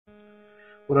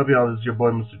What up, y'all? This is your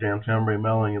boy, Mr. Downtown Ray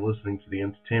Mello, and you're listening to the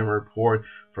Entertainment Report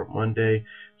for Monday,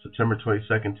 September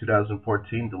 22nd,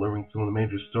 2014, delivering some of the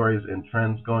major stories and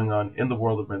trends going on in the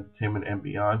world of entertainment and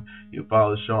beyond. You can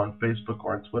follow the show on Facebook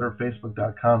or on Twitter,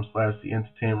 facebook.com/The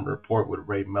Entertainment Report with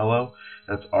Ray Mello.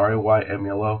 That's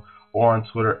RAYMELO. Or on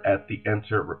Twitter at The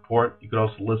Enter Report. You can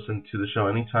also listen to the show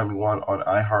anytime you want on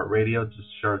iHeartRadio. Just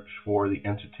search for The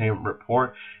Entertainment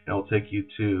Report, and it will take you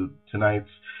to tonight's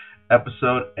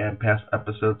episode and past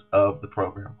episodes of the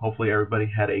program. Hopefully everybody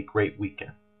had a great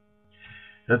weekend.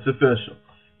 That's official.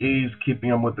 E's Keeping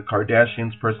Up with the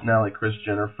Kardashians personality Kris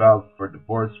Jenner filed for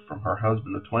divorce from her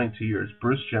husband of 22 years,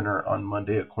 Bruce Jenner, on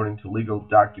Monday, according to legal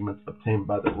documents obtained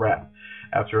by the Wrap.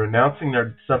 After announcing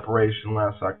their separation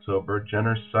last October,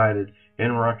 Jenner cited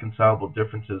irreconcilable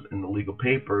differences in the legal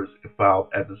papers filed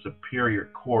at the Superior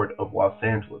Court of Los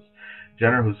Angeles.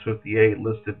 Jenner, who's 58,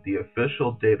 listed the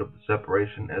official date of the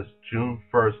separation as June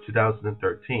 1st,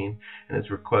 2013, and has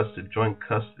requested joint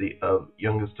custody of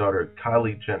youngest daughter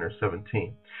Kylie Jenner,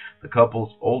 17. The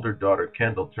couple's older daughter,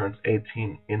 Kendall, turns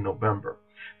 18 in November.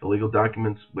 The legal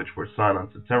documents, which were signed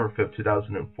on September 5,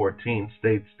 2014,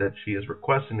 states that she is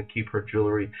requesting to keep her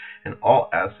jewelry and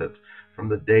all assets from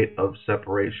the date of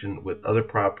separation, with other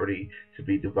property to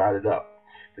be divided up.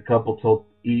 The couple told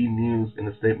E! News in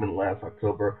a statement last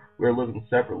October, "We are living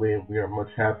separately and we are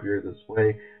much happier this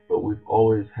way, but we've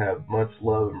always had much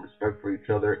love and respect for each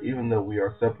other. Even though we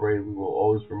are separated, we will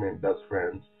always remain best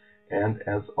friends, and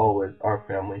as always, our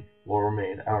family will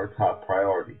remain our top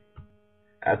priority."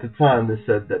 At the time, they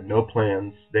said that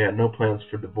they had no plans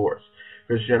for divorce.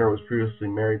 Kris Jenner was previously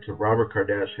married to Robert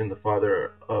Kardashian, the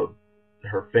father of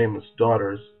her famous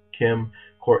daughters, Kim,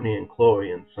 Kourtney, and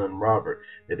Khloe, and son Robert.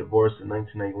 They divorced in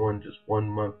 1991, just 1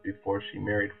 month before she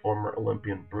married former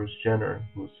Olympian Bruce Jenner,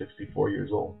 who was 64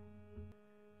 years old.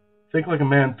 Think Like a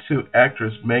Man 2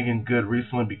 actress Megan Good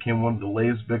recently became one of the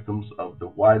latest victims of the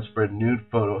widespread nude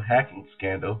photo hacking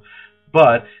scandal,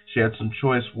 but she had some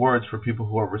choice words for people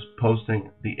who are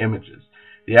posting the images.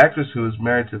 The actress, who is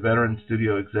married to veteran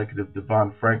studio executive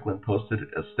Devon Franklin,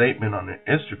 posted a statement on her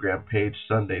Instagram page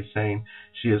Sunday saying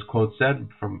she is, quote, "sad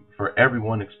for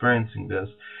everyone experiencing this."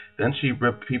 Then she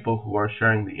ripped people who are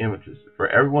sharing the images. "For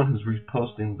everyone who's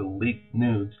reposting the leaked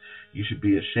nudes, you should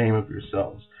be ashamed of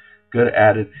yourselves." Good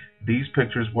added, "These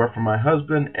pictures were for my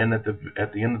husband, and at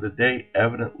the end of the day,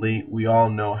 evidently, we all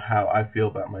know how I feel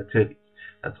about my titties.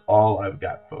 That's all I've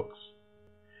got, folks."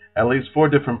 At least 4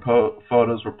 different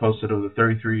photos were posted of the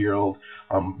 33-year-old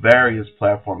on various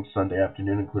platforms Sunday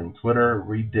afternoon, including Twitter,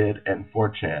 Reddit, and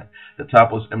 4chan. The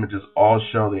topless images all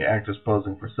show the actress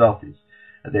posing for selfies.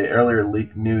 A day earlier,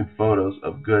 leaked nude photos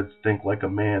of Good's Think Like a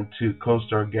Man 2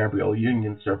 co-star Gabrielle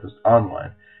Union surfaced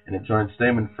online. In a joint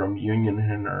statement from Union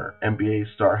and her NBA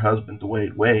star husband,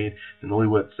 Dwayne Wade, the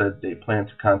newlyweds said they plan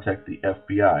to contact the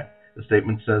FBI. The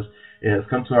statement says, "It has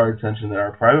come to our attention that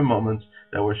our private moments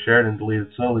that were shared and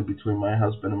deleted solely between my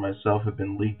husband and myself have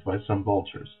been leaked by some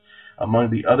vultures." Among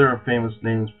the other famous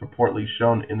names purportedly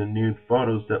shown in the nude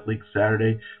photos that leaked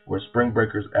Saturday were Spring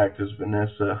Breakers actress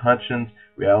Vanessa Hudgens,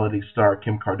 reality star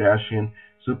Kim Kardashian,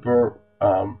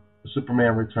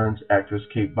 Superman Returns actress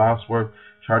Kate Bosworth,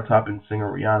 chart-topping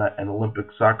singer Rihanna, and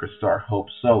Olympic soccer star Hope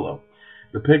Solo.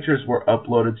 The pictures were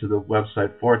uploaded to the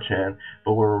website 4chan,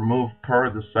 but were removed per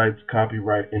the site's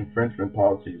copyright infringement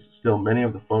policies. Still, many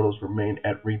of the photos remain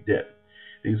at Reddit.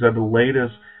 These are the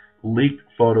latest leaked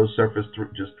photos surfaced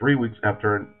just 3 weeks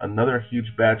after another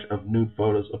huge batch of nude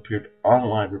photos appeared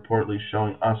online, reportedly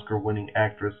showing Oscar-winning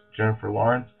actress Jennifer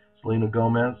Lawrence, Selena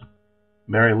Gomez,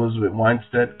 Mary Elizabeth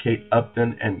Winstead, Kate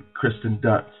Upton, and Kristen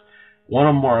Dunst. One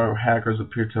or more hackers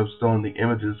appear to have stolen the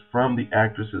images from the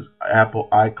actress's Apple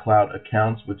iCloud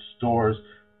accounts, which stores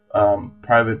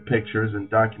private pictures and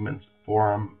documents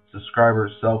for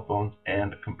subscribers' cell phones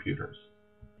and computers.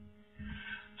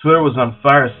 Twitter was on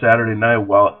fire Saturday night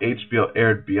while HBO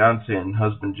aired Beyonce and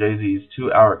husband Jay-Z's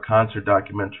 2-hour concert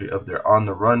documentary of their On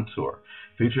the Run tour,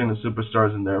 featuring the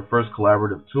superstars in their first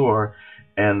collaborative tour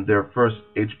and their first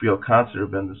HBO concert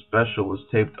event. The special was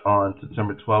taped on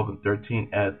September 12 and 13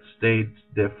 at Stade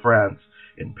de France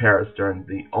in Paris during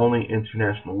the only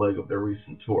international leg of their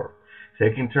recent tour.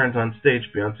 Taking turns on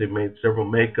stage, Beyonce made several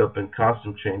makeup and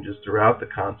costume changes throughout the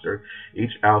concert,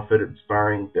 each outfit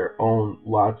inspiring their own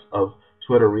lots of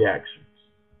Twitter reactions.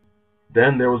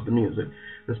 Then there was the music.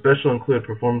 The special included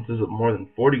performances of more than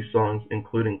 40 songs,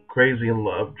 including Crazy in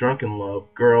Love, Drunk in Love,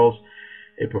 Girls,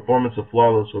 a performance of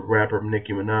Flawless with rapper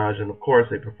Nicki Minaj, and of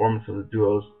course a performance of the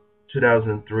duo's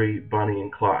 2003 Bonnie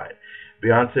and Clyde.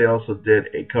 Beyonce also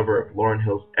did a cover of Lauryn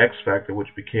Hill's X Factor,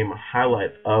 which became a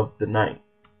highlight of the night.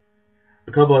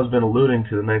 The couple has been alluding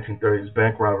to the 1930s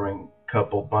bank robbery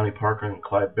couple Bonnie Parker and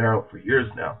Clyde Barrow for years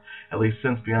now, at least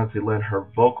since Beyonce lent her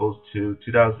vocals to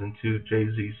 2002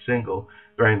 Jay-Z single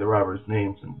bearing the robbers'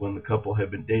 names, and when the couple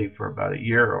had been dating for about a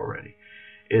year already.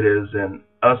 It is an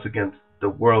us against the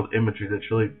world imagery that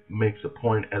truly makes a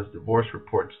point as divorce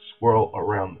reports swirl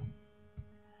around them.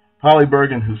 Polly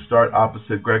Bergen, who starred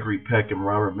opposite Gregory Peck and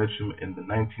Robert Mitchum in the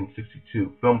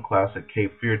 1962 film classic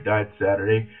Cape Fear, died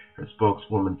Saturday. Her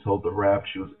spokeswoman told The Wrap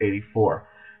she was 84.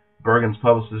 Bergen's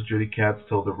publicist, Judy Katz,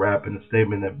 told The Wrap in a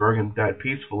statement that Bergen died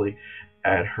peacefully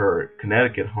at her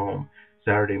Connecticut home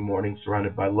Saturday morning,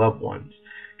 surrounded by loved ones.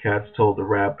 Katz told The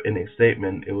Wrap in a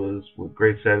statement, "It was with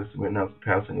great sadness we announced the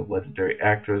passing of legendary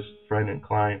actress, friend, and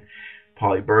client,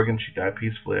 Polly Bergen. She died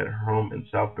peacefully at her home in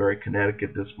Southbury,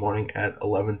 Connecticut this morning at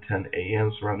 11:10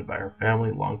 a.m., surrounded by her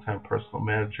family, longtime personal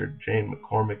manager Jane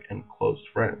McCormick, and close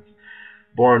friends."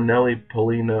 Born Nellie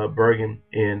Paulina Bergen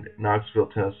in Knoxville,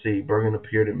 Tennessee, Bergen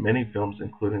appeared in many films,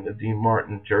 including the Dean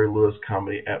Martin, Jerry Lewis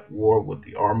comedy At War with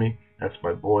the Army, That's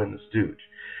My Boy, and The Stooge.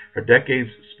 Her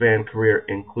decades-span career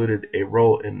included a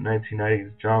role in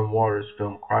 1990's John Waters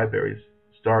film Crybabies,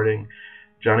 starring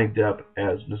Johnny Depp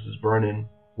as Mrs. Vernon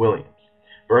Williams.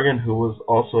 Bergen, who was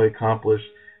also an accomplished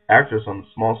actress on the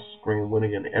small screen,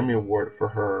 winning an Emmy Award for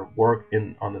her work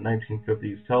on the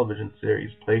 1950s television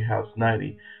series Playhouse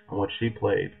 90, on which she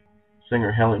played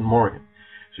singer Helen Morgan.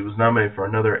 She was nominated for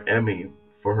another Emmy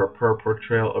for her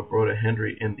portrayal of Rhoda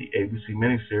Hendry in the ABC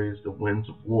miniseries The Winds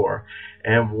of War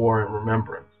and War and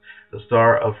Remembrance. The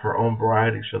star of her own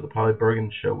variety show, The Polly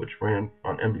Bergen Show, which ran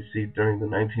on NBC during the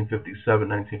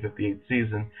 1957-1958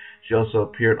 season. She also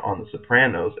appeared on The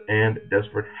Sopranos and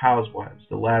Desperate Housewives,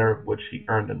 the latter of which she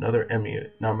earned another Emmy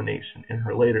nomination in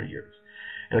her later years.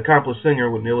 An accomplished singer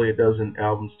with nearly a dozen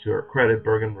albums to her credit,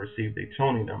 Bergen received a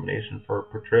Tony nomination for her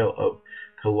portrayal of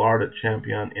Carlotta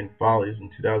Champion in Follies in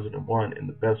 2001 in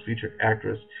the Best Featured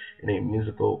Actress in a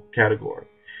Musical category.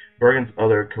 Bergen's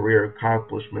other career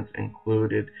accomplishments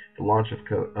included the launch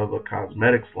of a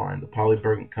cosmetics line, the Polly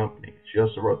Bergen Company. She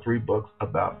also wrote 3 books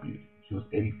about beauty. She was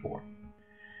 84.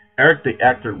 Eric the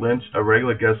Actor Lynch, a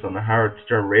regular guest on the Howard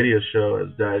Stern radio show,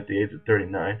 has died at the age of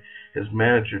 39. His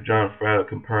manager, John Fratto,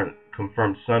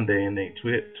 confirmed Sunday in a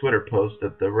Twitter post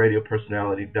that the radio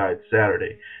personality died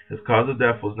Saturday. His cause of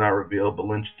death was not revealed, but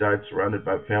Lynch died surrounded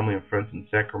by family and friends in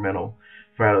Sacramento,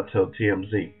 Fratto told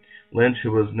TMZ. Lynch,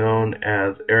 who was known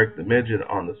as Eric the Midget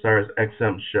on the Sirius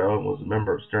XM show and was a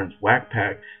member of Stern's Whack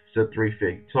Pack, stood 3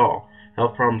 feet tall.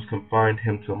 Health problems confined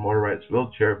him to a motorized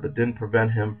wheelchair, but didn't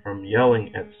prevent him from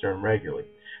yelling at Stern regularly.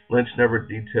 Lynch never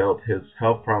detailed his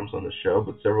health problems on the show,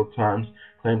 but several times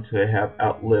claimed to have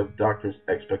outlived doctors'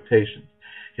 expectations.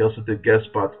 He also did guest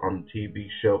spots on the TV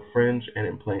show Fringe and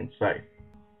In Plain Sight.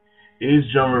 E's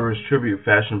Joan Rivers tribute,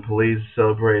 Fashion Police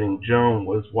Celebrating Joan,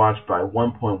 was watched by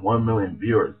 1.1 million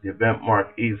viewers. The event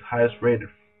marked E's highest-rated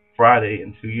Friday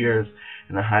in 2 years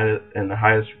and the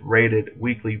highest-rated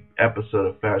weekly episode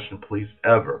of Fashion Police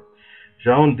ever.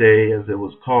 Joan Day, as it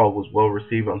was called, was well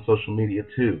received on social media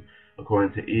too.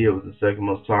 According to E, it was the second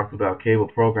most talked about cable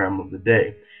program of the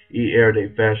day. E aired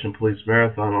a Fashion Police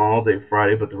marathon all day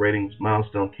Friday, but the ratings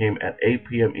milestone came at 8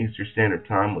 p.m. Eastern Standard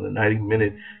Time when the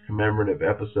 90-minute commemorative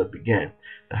episode began.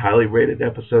 The highly rated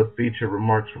episode featured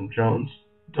remarks from Joan's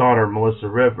daughter, Melissa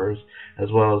Rivers,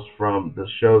 as well as from the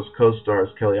show's co-stars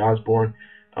Kelly Osbourne,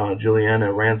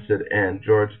 Juliana Rancid, and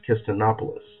George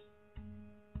Kistopoulos.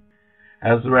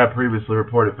 As the Wrap previously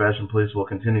reported, Fashion Police will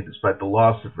continue despite the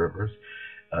loss of Rivers.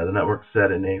 The network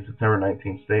said in a September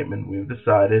 19th statement, "We've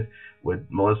decided, with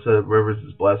Melissa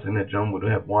Rivers' blessing, that Joan would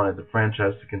have wanted the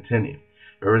franchise to continue."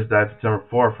 Rivers died September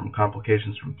 4th from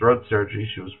complications from throat surgery.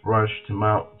 She was rushed to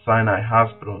Mount Sinai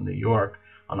Hospital in New York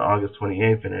on August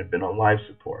 28th and had been on life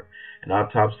support. An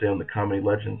autopsy on the comedy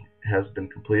legend has been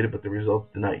completed, but the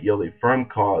results did not yield a firm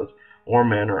cause or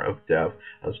manner of death,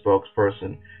 a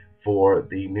spokesperson for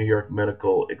the New York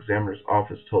Medical Examiner's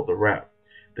Office told The Wrap.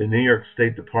 The New York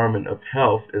State Department of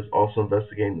Health is also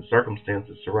investigating the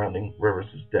circumstances surrounding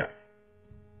Rivers' death.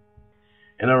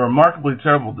 In a remarkably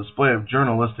terrible display of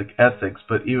journalistic ethics,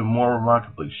 but even more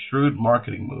remarkably shrewd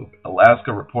marketing move,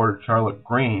 Alaska reporter Charlotte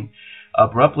Green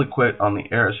abruptly quit on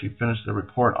the air as she finished the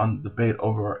report on the debate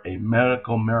over a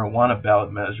medical marijuana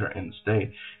ballot measure in the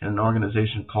state in an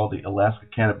organization called the Alaska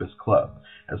Cannabis Club.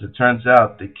 As it turns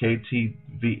out, the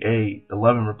KTVA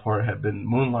 11 reporter had been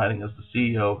moonlighting as the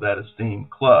CEO of that esteemed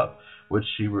club, which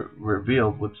she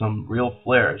revealed with some real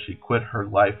flair as she quit her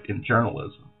life in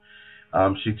journalism.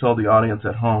 She told the audience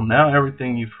at home, "Now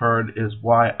everything you've heard is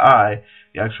why I,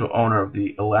 the actual owner of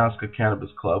the Alaska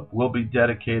Cannabis Club, will be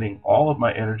dedicating all of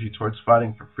my energy towards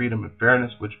fighting for freedom and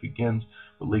fairness, which begins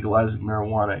with legalizing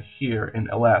marijuana here in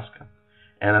Alaska."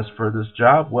 And as for this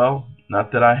job, well,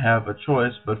 not that I have a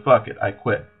choice, but fuck it, I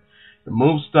quit. The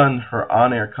move stunned her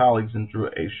on-air colleagues and drew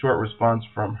a short response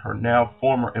from her now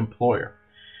former employer.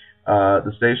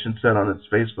 The station said on its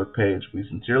Facebook page, "We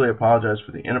sincerely apologize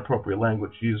for the inappropriate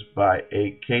language used by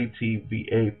a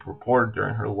KTVA reporter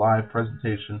during her live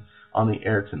presentation on the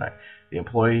air tonight. The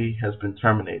employee has been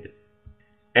terminated."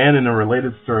 And in a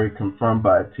related story confirmed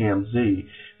by TMZ,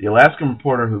 the Alaskan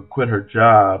reporter who quit her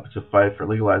job to fight for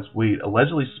legalized weed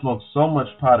allegedly smoked so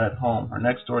much pot at home, her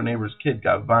next-door neighbor's kid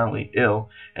got violently ill,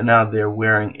 and now they're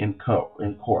wearing in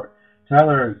court.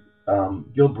 Tyler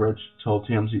Gilbridge told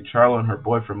TMZ Charlo and her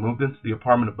boyfriend moved into the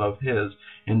apartment above his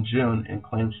in June and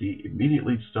claimed she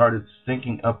immediately started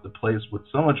stinking up the place with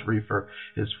so much reefer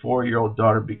his 4-year-old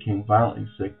daughter became violently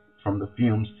sick from the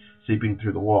fumes seeping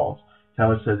through the walls.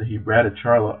 Tyler said that he ratted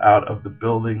Charlo out to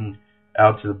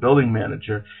the building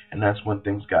manager, and that's when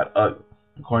things got ugly.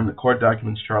 According to court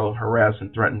documents, Charlo harassed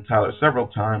and threatened Tyler several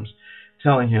times,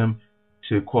 telling him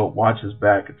to, quote, watch his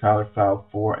back. Tyler filed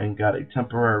for and got a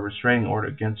temporary restraining order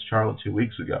against Charlo 2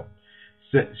 weeks ago.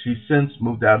 She since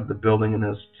moved out of the building and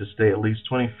is to stay at least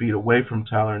 20 feet away from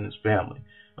Tyler and his family.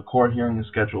 A court hearing is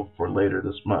scheduled for later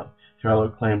this month.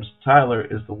 Charlo claims Tyler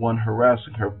is the one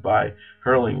harassing her by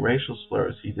hurling racial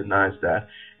slurs. He denies that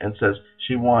and says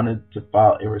she wanted to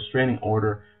file a restraining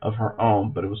order of her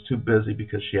own, but it was too busy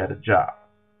because she had a job.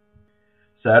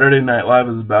 Saturday Night Live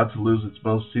is about to lose its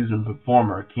most seasoned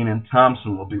performer. Kenan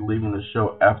Thompson will be leaving the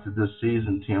show after this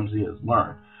season, TMZ has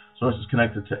learned. Sources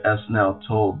connected to SNL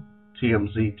told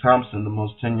TMZ Thompson, the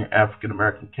most tenured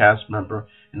African-American cast member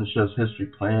in the show's history,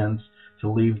 planned to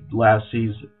leave last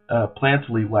season,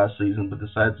 but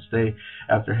decided to stay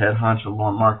after head honcho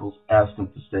Lorne Michaels asked him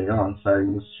to stay on,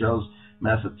 citing the show's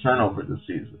massive turnover this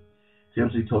season.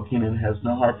 TMZ told Kenan has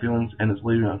no hard feelings and is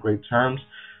leaving on great terms.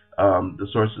 The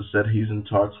sources said he's in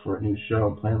talks for a new show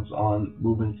and plans on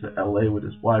moving to LA with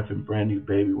his wife and brand new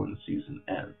baby when the season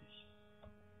ends.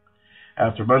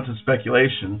 After months of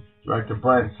speculation, director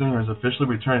Bryan Singer is officially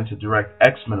returning to direct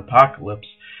X-Men Apocalypse,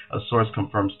 a source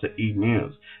confirms to E!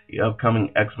 News. The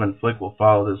upcoming X-Men flick will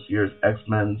follow this year's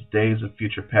X-Men's Days of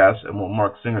Future Past and will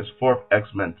mark Singer's 4th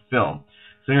X-Men film.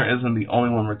 Singer isn't the only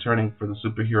one returning for the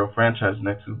superhero franchise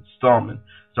next installment.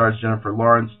 Stars Jennifer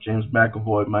Lawrence, James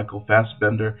McAvoy, Michael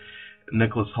Fassbender,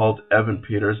 Nicholas Hoult, Evan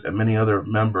Peters, and many other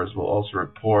members will also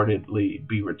reportedly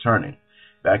be returning.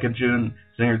 Back in June,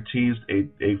 Singer teased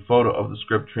a photo of the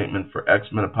script treatment for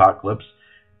X-Men Apocalypse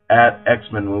at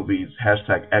X-Men Movies,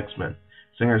 #Xmen.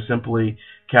 Singer simply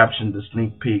captioned the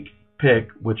sneak peek pic,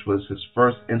 which was his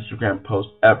first Instagram post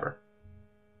ever.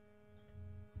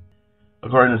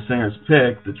 According to Singer's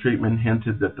pic, the treatment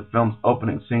hinted that the film's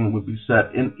opening scene would be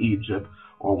set in Egypt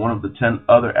or one of the 10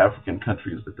 other African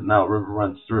countries that the Nile River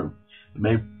runs through. The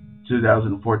May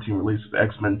 2014 release of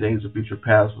X-Men Days of Future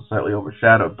Past was slightly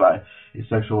overshadowed by a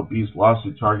sexual abuse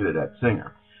lawsuit targeted at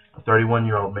Singer. A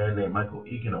 31-year-old man named Michael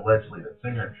Egan allegedly that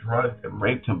Singer drugged and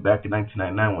raped him back in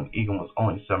 1999 when Egan was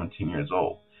only 17 years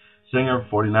old. Singer,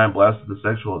 49, blasted the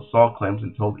sexual assault claims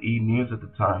and told E! News at the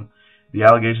time, "The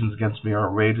allegations against me are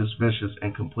outrageous, vicious,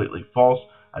 and completely false.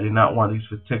 I do not want these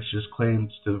fictitious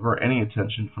claims to divert any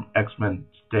attention from X-Men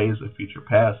Days of Future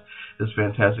Past. This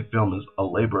fantastic film is a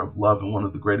labor of love and one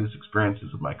of the greatest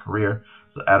experiences of my career.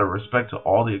 So out of respect to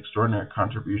all the extraordinary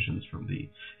contributions from the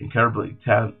incredibly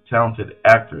talented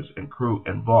actors and crew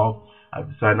involved,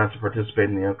 I've decided not to participate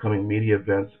in the upcoming media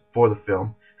events for the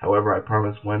film. However, I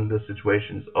promise when this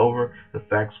situation is over, the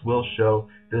facts will show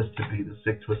this to be the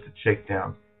sick, twisted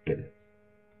shakedown it is."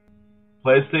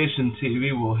 PlayStation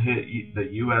TV will hit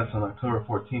the U.S. on October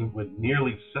 14th with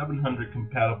nearly 700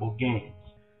 compatible games.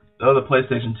 Though the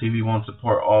PlayStation TV won't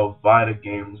support all Vita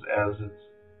games as its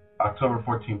October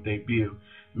 14th debut,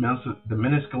 the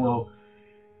minuscule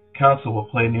console will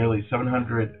play nearly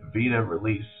 700 Vita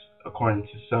release, according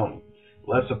to Sony.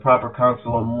 Less a proper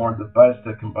console and more a device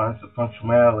that combines the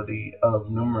functionality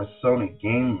of numerous Sony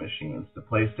game machines, the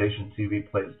PlayStation TV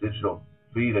plays digital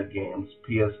Vita games,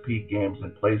 PSP games,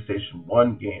 and PlayStation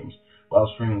 1 games, while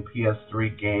streaming PS3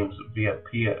 games via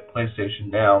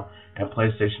PlayStation Now and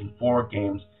PlayStation 4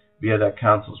 games via that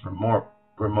console's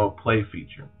remote play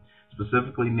feature.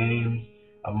 Specifically named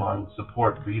among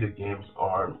support Vita games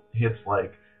are hits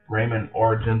like Rayman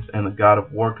Origins and the God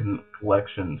of War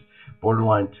collections,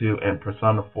 Borderlands 2, and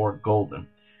Persona 4 Golden.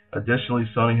 Additionally,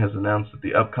 Sony has announced that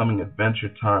the upcoming Adventure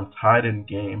Time tied-in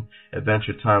game,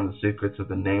 Adventure Time: The Secrets of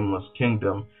the Nameless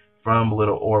Kingdom, from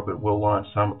Little Orbit will launch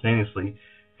simultaneously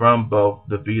from both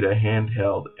the Vita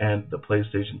handheld and the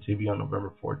PlayStation TV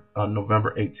on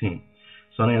November 18th.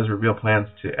 Sony has revealed plans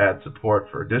to add support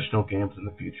for additional games in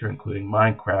the future, including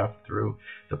Minecraft, through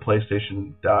the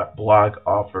PlayStation blog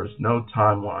offers no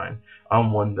timeline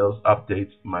on when those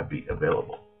updates might be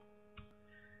available.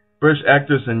 British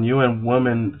actress and UN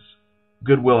Women's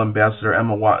Goodwill Ambassador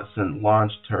Emma Watson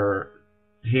launched her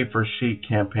He for She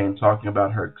campaign, talking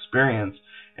about her experience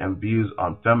and views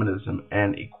on feminism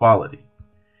and equality.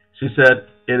 She said,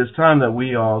 "It is time that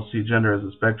we all see gender as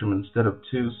a spectrum instead of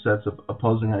two sets of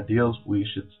opposing ideals. We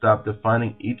should stop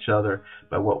defining each other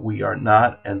by what we are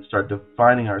not and start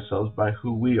defining ourselves by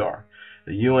who we are."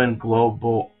 The UN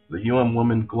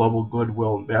Women Global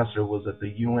Goodwill Ambassador was at the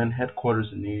UN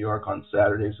headquarters in New York on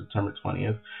Saturday, September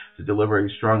 20th, to deliver a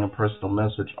strong and personal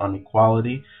message on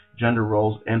equality, gender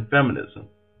roles, and feminism.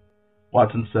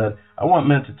 Watson said, "I want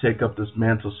men to take up this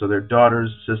mantle so their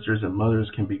daughters, sisters, and mothers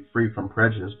can be free from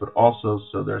prejudice, but also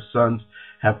so their sons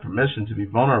have permission to be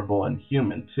vulnerable and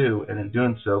human too, and in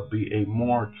doing so be a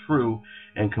more true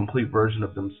and complete version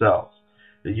of themselves."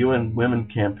 The UN Women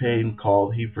campaign,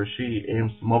 called He for She,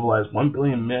 aims to mobilize 1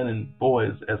 billion men and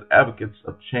boys as advocates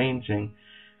of change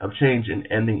and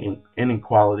ending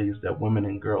inequalities that women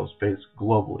and girls face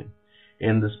globally.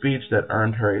 In the speech that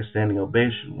earned her a standing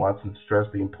ovation, Watson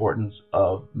stressed the importance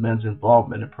of men's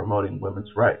involvement in promoting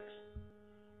women's rights.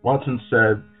 Watson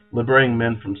said, "Liberating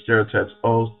men from stereotypes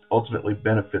ultimately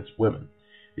benefits women."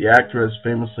 The actress,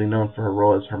 famously known for her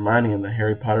role as Hermione in the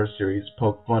Harry Potter series,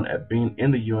 poked fun at being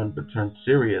in the UN but turned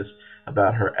serious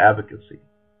about her advocacy.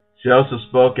 She also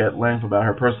spoke at length about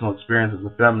her personal experience as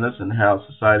a feminist and how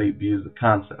society views the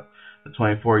concept. The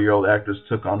 24-year-old actress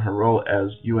took on her role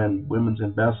as UN Women's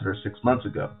Ambassador 6 months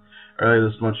ago. Earlier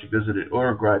this month, she visited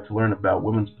Uruguay to learn about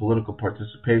women's political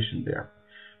participation there.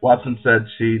 Watson said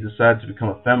she decided to become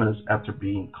a feminist after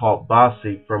being called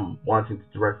bossy from wanting to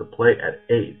direct a play at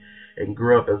 8, and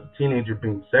grew up as a teenager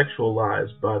being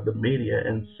sexualized by the media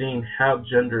and seeing how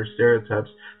gender stereotypes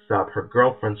stop her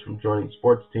girlfriends from joining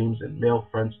sports teams and male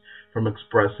friends from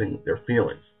expressing their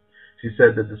feelings. She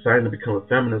said that deciding to become a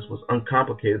feminist was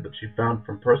uncomplicated, but she found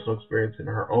from personal experience in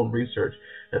her own research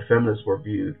that feminists were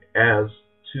viewed as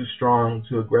too strong,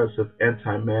 too aggressive,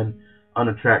 anti-men,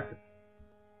 unattractive.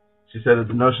 She said that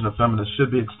the notion of feminists should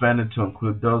be expanded to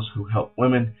include those who help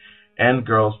women and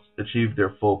girls achieve their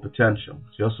full potential.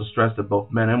 She also stressed that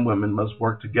both men and women must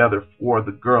work together for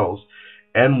the girls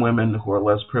and women who are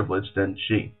less privileged than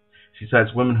she. She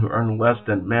cites women who earn less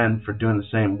than men for doing the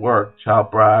same work,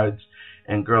 child brides,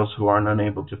 and girls who are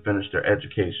unable to finish their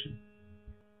education.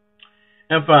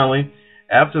 And finally,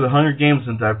 after The Hunger Games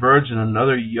and Divergent,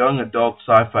 another young adult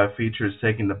sci-fi feature is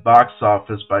taking the box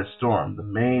office by storm, The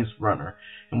Maze Runner,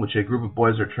 in which a group of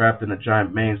boys are trapped in a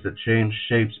giant maze that changes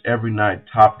shapes every night,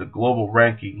 topped the global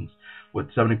rankings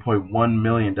with $70.1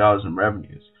 million in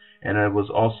revenues. And it was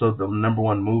also the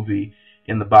 #1 movie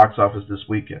in the box office this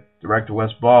weekend. Director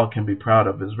Wes Ball can be proud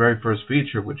of his very first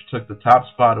feature, which took the top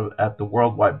spot at the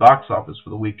worldwide box office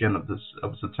for the weekend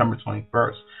of September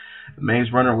 21st. The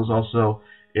Maze Runner was also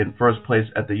in first place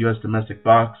at the U.S. domestic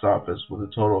box office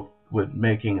with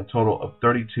making a total of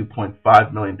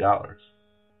 $32.5 million.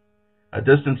 A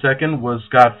distant second was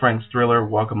Scott Frank's thriller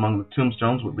Walk Among the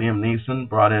Tombstones with Liam Neeson,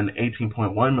 brought in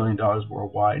 $18.1 million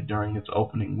worldwide during its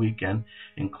opening weekend,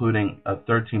 including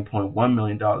 $13.1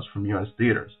 million from U.S.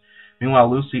 theaters. Meanwhile,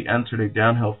 Lucy entered a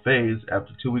downhill phase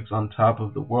after 2 weeks on top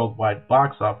of the worldwide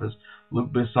box office.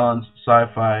 Luc Besson's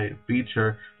sci-fi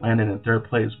feature landed in third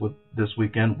place this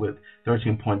weekend with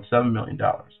 $13.7 million.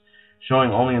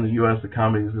 Showing only in the U.S., the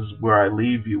comedy This Is Where I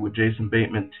Leave You with Jason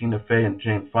Bateman, Tina Fey, and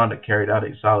Jane Fonda carried out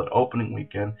a solid opening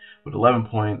weekend with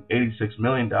 $11.86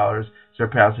 million,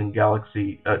 surpassing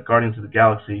Guardians of the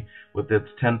Galaxy with its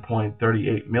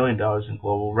 $10.38 million in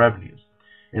global revenues.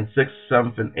 In 6th,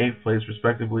 7th, and 8th place,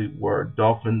 respectively, were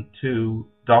Dolphin Tale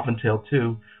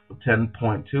 2 with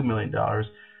 $10.2 million,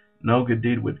 No Good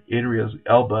Deed with Idris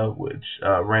Elba, which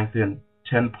ranked in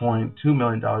 $10.2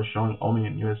 million, showing only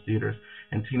in U.S. theaters,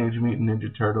 and Teenage Mutant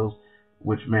Ninja Turtles,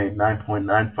 which made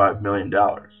 $9.95 million.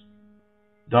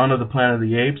 Dawn of the Planet of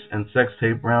the Apes and Sex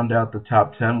Tape round out the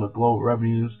top 10 with global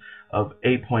revenues of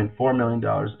 $8.4 million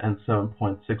and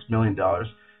 $7.6 million,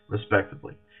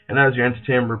 respectively. And that is your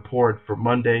entertainment report for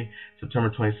Monday, September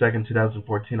 22nd,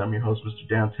 2014. I'm your host, Mr.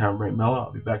 Downtown Ray Mello.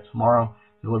 I'll be back tomorrow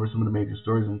to deliver some of the major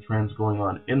stories and trends going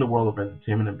on in the world of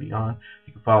entertainment and beyond.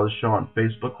 You can follow the show on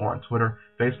Facebook or on Twitter,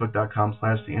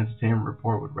 facebook.com/The Entertainment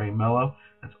Report with Ray Mello.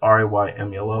 That's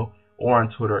RAYMELO. Or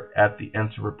on Twitter @The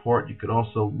Enter Report. You can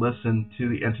also listen to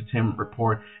The Entertainment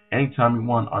Report anytime you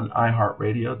want on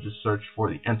iHeartRadio. Just search for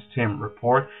The Entertainment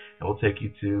Report. It will take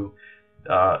you to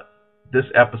this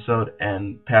episode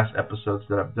and past episodes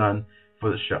that I've done for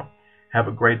the show. Have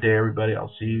a great day, everybody.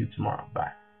 I'll see you tomorrow.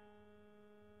 Bye.